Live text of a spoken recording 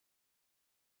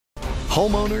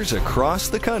Homeowners across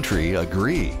the country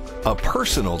agree. A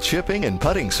personal chipping and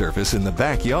putting surface in the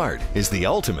backyard is the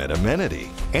ultimate amenity.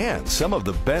 And some of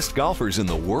the best golfers in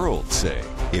the world say,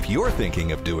 if you're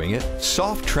thinking of doing it,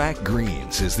 SofTrak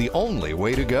Greens is the only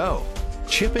way to go.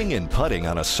 Chipping and putting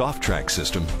on a SofTrak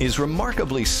system is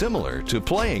remarkably similar to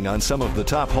playing on some of the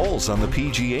top holes on the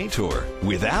PGA Tour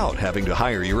without having to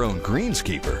hire your own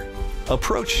greenskeeper.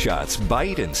 Approach shots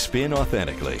bite and spin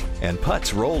authentically, and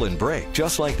putts roll and break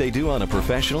just like they do on a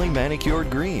professionally manicured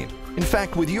green. In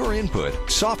fact, with your input,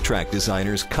 SofTrak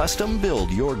designers custom build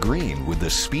your green with the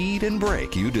speed and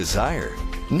break you desire.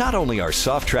 Not only are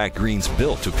SofTrak greens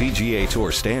built to PGA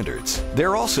Tour standards,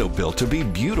 they're also built to be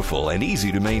beautiful and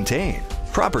easy to maintain.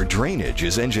 Proper drainage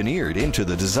is engineered into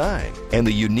the design, and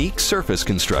the unique surface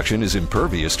construction is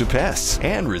impervious to pests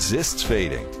and resists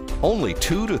fading. Only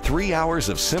 2 to 3 hours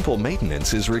of simple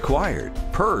maintenance is required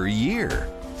per year.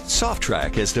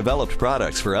 SofTrak has developed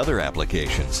products for other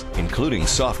applications, including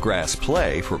softgrass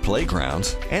play for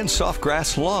playgrounds and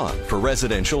softgrass lawn for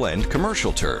residential and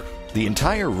commercial turf. The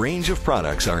entire range of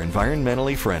products are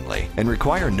environmentally friendly and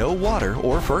require no water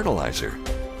or fertilizer.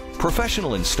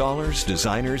 Professional installers,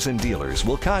 designers, and dealers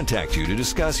will contact you to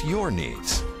discuss your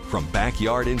needs. From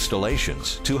backyard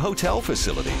installations to hotel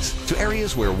facilities to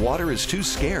areas where water is too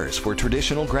scarce for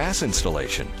traditional grass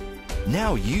installation.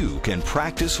 Now you can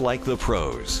practice like the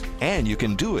pros, and you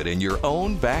can do it in your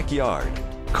own backyard.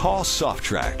 Call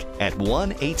SofTrak at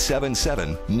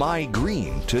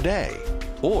 1-877-MY-GREEN today,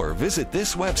 or visit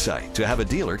this website to have a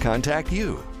dealer contact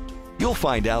you. You'll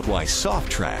find out why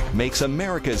SofTrak makes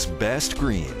America's best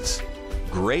greens.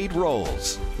 Great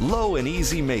rolls, low and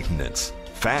easy maintenance,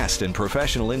 fast and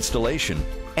professional installation,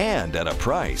 and at a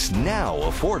price now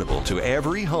affordable to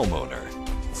every homeowner.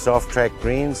 SofTrak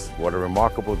Greens, what a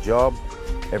remarkable job.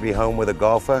 Every home with a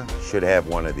golfer should have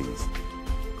one of these.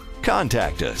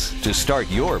 Contact us to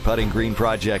start your putting green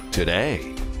project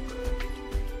today.